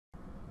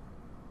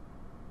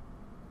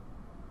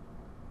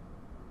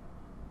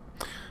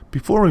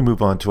Before we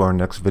move on to our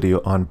next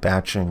video on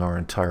batching our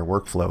entire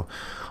workflow,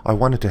 I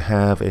wanted to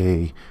have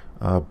a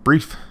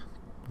brief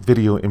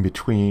video in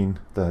between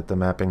the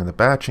mapping and the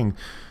batching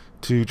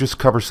to just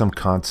cover some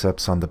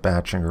concepts on the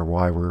batching, or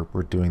why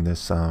we're doing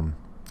this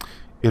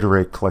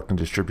iterate, collect, and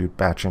distribute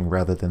batching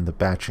rather than the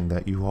batching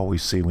that you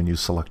always see when you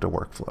select a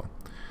workflow.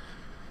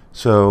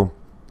 So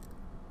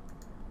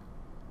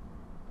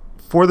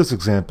for this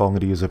example, I'm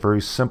going to use a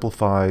very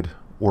simplified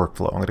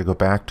workflow. I'm going to go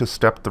back to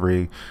step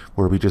 3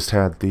 where we just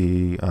had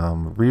the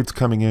reads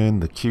coming in,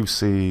 the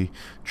QC,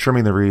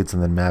 trimming the reads,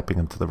 and then mapping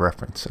them to the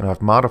reference. And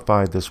I've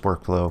modified this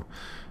workflow,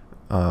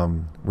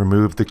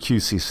 removed the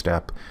QC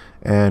step,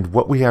 and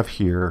what we have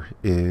here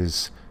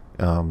is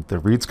the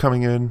reads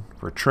coming in,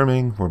 we're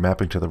trimming, we're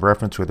mapping to the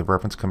reference, we have the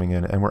reference coming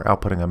in, and we're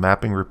outputting a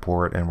mapping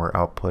report, and we're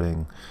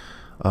outputting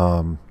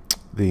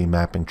the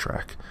mapping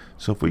track.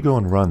 So if we go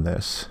and run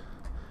this,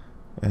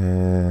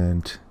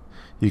 and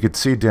you can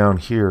see down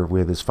here we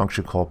have this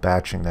function called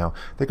batching. Now,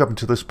 I think up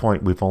until this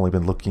point we've only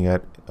been looking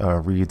at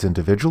reads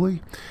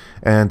individually,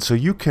 and so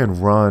you can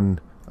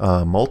run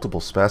multiple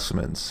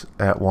specimens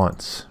at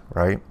once,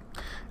 right?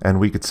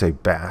 And we could say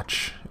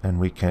batch, and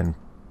we can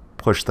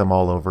push them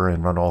all over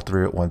and run all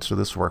 3 at once through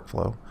this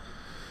workflow.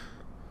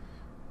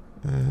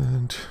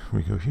 And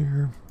we go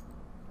here,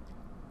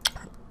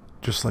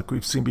 just like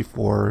we've seen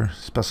before,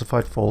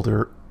 specified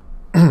folder,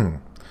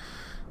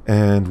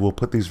 and we'll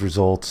put these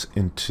results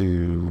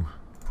into,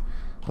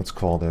 let's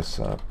call this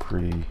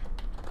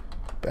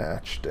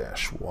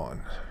pre-batch-1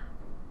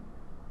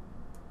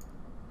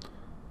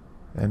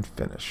 and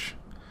finish.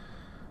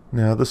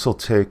 Now this will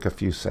take a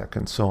few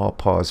seconds, so I'll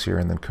pause here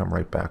and then come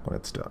right back when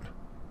it's done.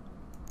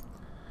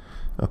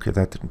 Okay,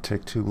 that didn't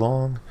take too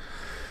long.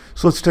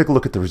 So let's take a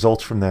look at the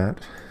results from that.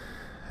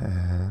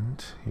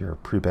 And here,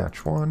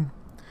 pre-batch 1.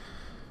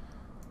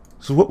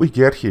 So what we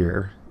get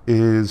here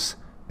is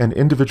an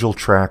individual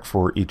track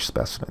for each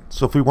specimen.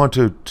 So if we want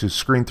to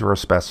screen through our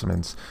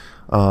specimens,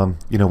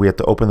 you know, we have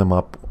to open them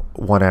up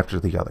one after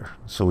the other.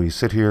 So we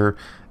sit here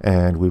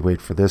and we wait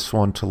for this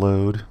one to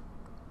load.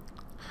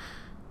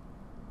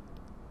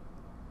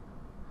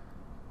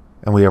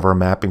 And we have our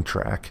mapping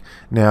track.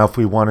 Now if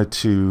we wanted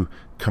to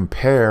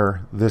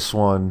compare this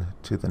one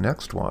to the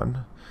next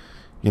one,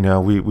 you know,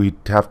 we'd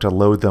have to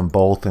load them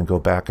both and go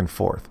back and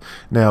forth.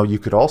 Now you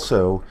could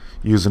also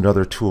use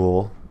another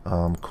tool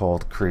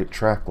called create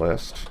track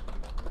list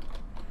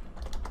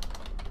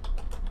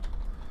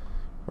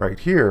right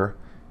here,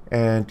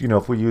 and you know,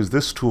 if we use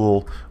this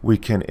tool, we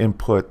can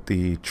input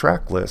the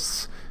track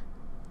lists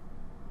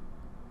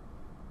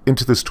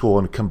into this tool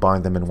and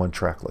combine them in one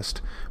track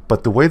list.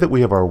 But the way that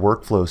we have our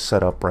workflow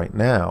set up right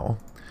now,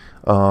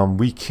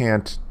 we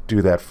can't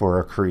do that for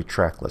a create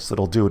track list.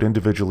 It'll do it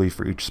individually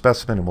for each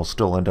specimen, and we'll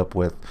still end up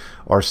with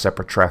our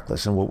separate track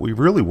list. And what we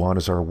really want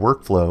is our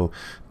workflow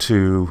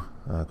to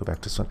go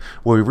back to this one.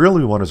 What we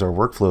really want is our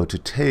workflow to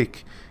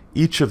take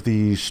each of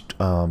these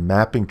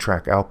mapping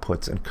track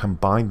outputs and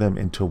combine them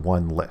into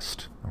one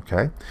list.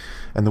 Okay,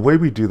 and the way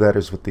we do that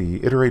is with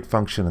the iterate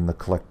function and the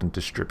collect and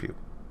distribute.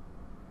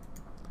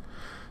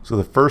 So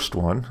the first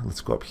one,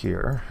 let's go up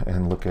here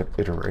and look at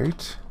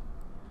iterate.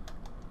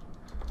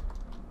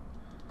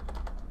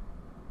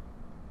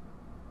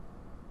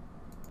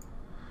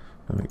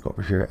 Let me go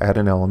over here, add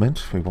an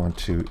element. We want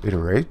to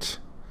iterate,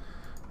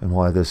 and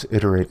we'll add this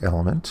iterate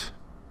element.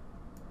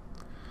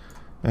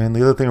 And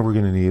the other thing we're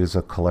going to need is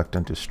a collect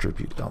and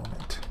distribute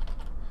element.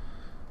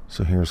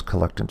 So here's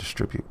collect and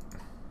distribute.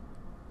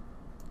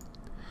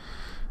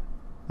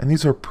 And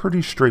these are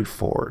pretty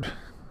straightforward.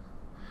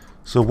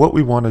 So what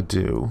we want to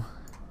do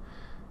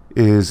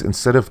is,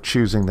 instead of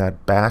choosing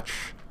that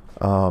batch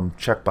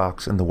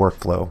checkbox in the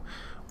workflow,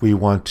 we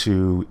want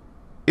to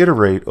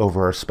iterate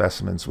over our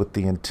specimens with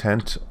the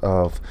intent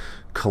of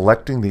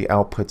collecting the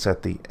outputs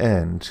at the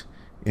end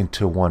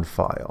into one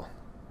file.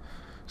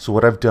 So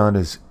what I've done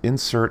is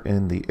insert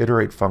in the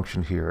iterate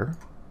function here,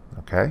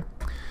 okay?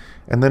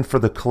 And then for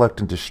the collect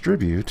and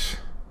distribute,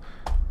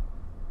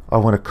 I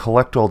want to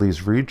collect all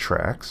these read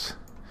tracks,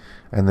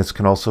 and this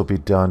can also be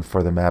done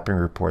for the mapping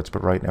reports,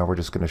 but right now we're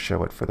just going to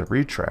show it for the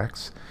read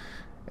tracks.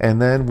 And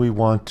then we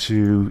want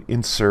to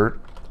insert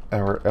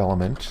our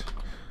element,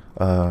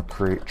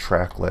 create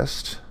track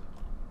list.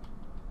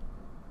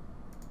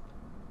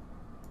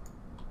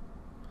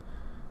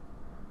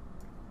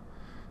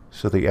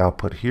 So the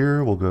output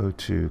here will go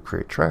to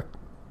create track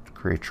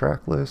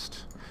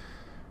list,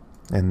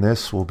 and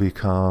this will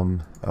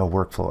become a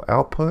workflow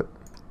output,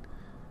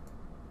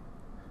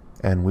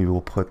 and we will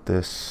put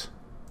this,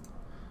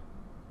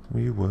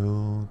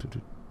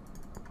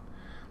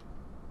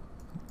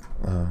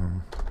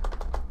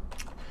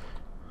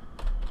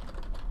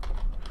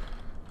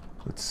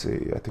 let's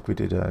see, I think we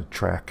did a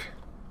track,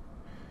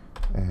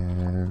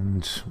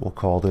 and we'll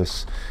call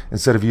this,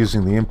 instead of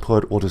using the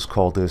input, we'll just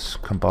call this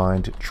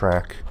combined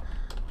track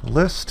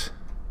list,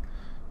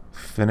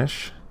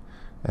 finish.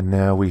 And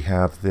now we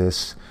have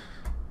this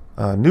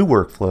new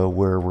workflow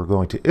where we're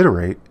going to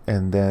iterate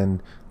and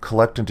then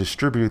collect and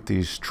distribute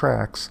these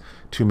tracks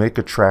to make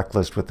a track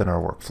list within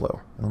our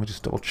workflow. And let me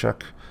just double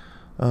check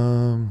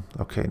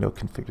Okay, no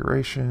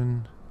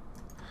configuration.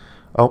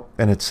 Oh,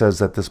 and it says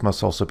that this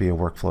must also be a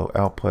workflow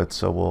output,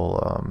 so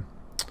we'll,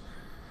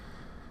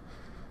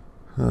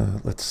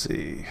 let's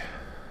see.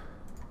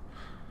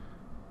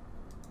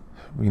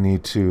 We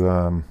need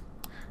to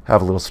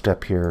have a little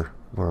step here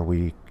where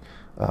we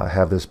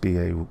have this be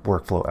a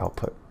workflow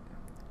output.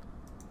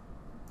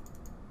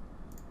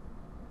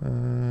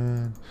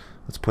 And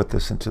let's put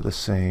this into the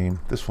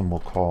same. This one we'll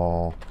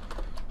call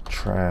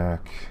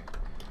track,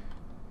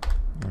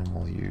 and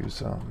we'll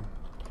use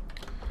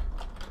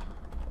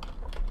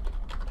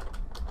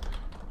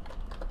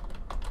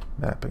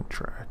mapping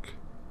track.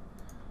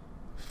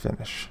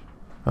 Finish.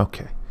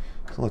 Okay,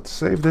 so let's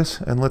save this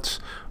and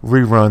let's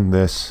rerun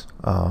this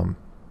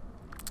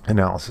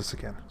analysis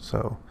again.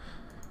 So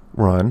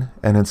run,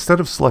 and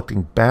instead of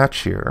selecting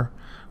batch here,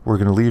 we're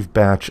going to leave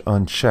batch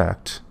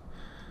unchecked,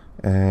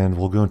 and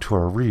we'll go into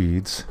our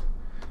reads,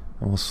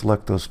 and we'll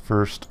select those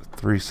first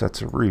 3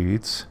 sets of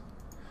reads,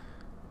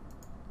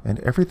 and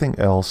everything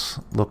else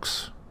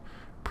looks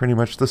pretty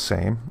much the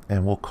same,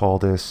 and we'll call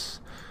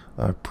this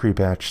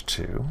pre-batch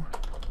 2.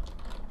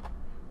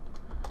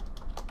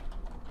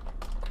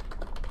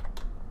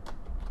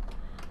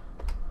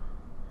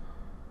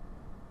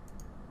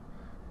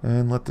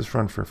 And let this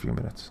run for a few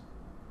minutes.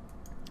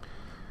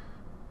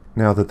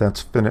 Now that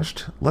that's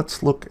finished,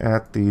 let's look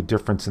at the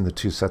difference in the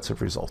 2 sets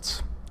of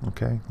results.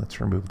 Okay,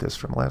 let's remove this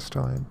from last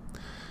time.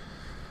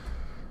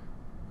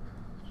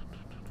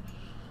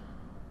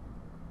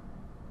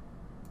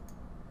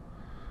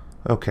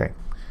 Okay,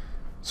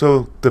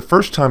 so the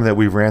first time that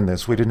we ran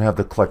this, we didn't have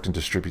the collect and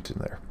distribute in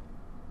there.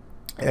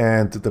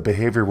 And the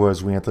behavior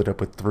was we ended up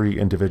with 3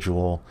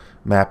 individual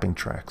mapping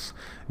tracks.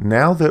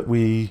 Now that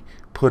we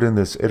put in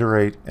this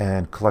iterate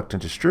and collect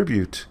and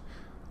distribute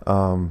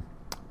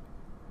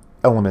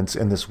elements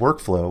in this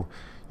workflow,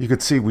 you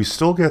could see we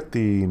still get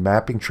the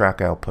mapping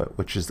track output,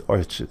 which is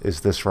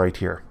this right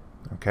here.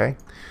 Okay,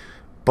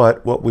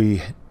 but what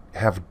we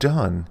have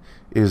done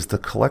is the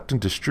collect and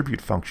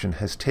distribute function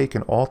has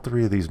taken all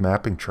 3 of these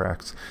mapping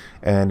tracks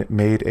and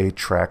made a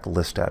track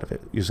list out of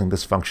it using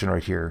this function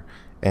right here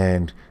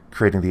and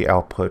creating the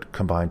output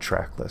combined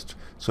track list.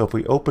 So if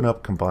we open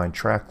up combined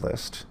track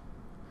list,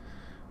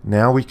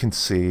 now we can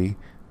see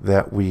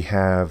that we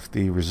have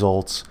the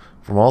results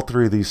from all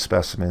 3 of these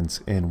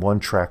specimens in one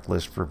track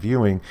list for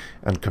viewing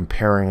and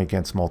comparing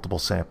against multiple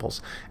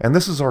samples. And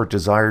this is our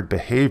desired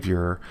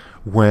behavior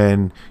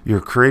when you're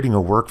creating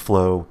a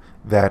workflow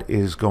that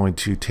is going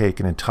to take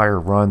an entire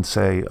run,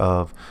 say,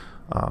 of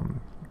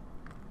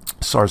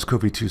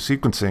SARS-CoV-2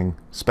 sequencing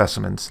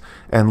specimens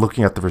and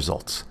looking at the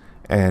results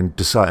and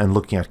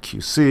looking at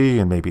QC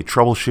and maybe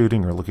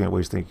troubleshooting or looking at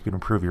ways that you can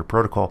improve your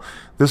protocol.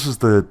 This is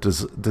the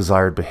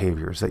desired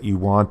behaviors, that you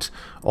want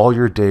all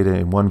your data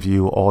in one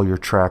view, all your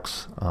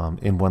tracks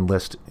in one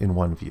list in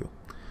one view.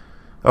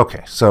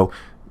 Okay, so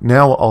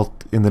now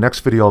in the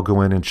next video I'll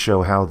go in and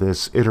show how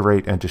this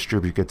iterate and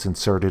distribute gets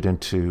inserted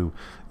into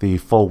the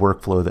full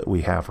workflow that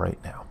we have right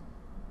now.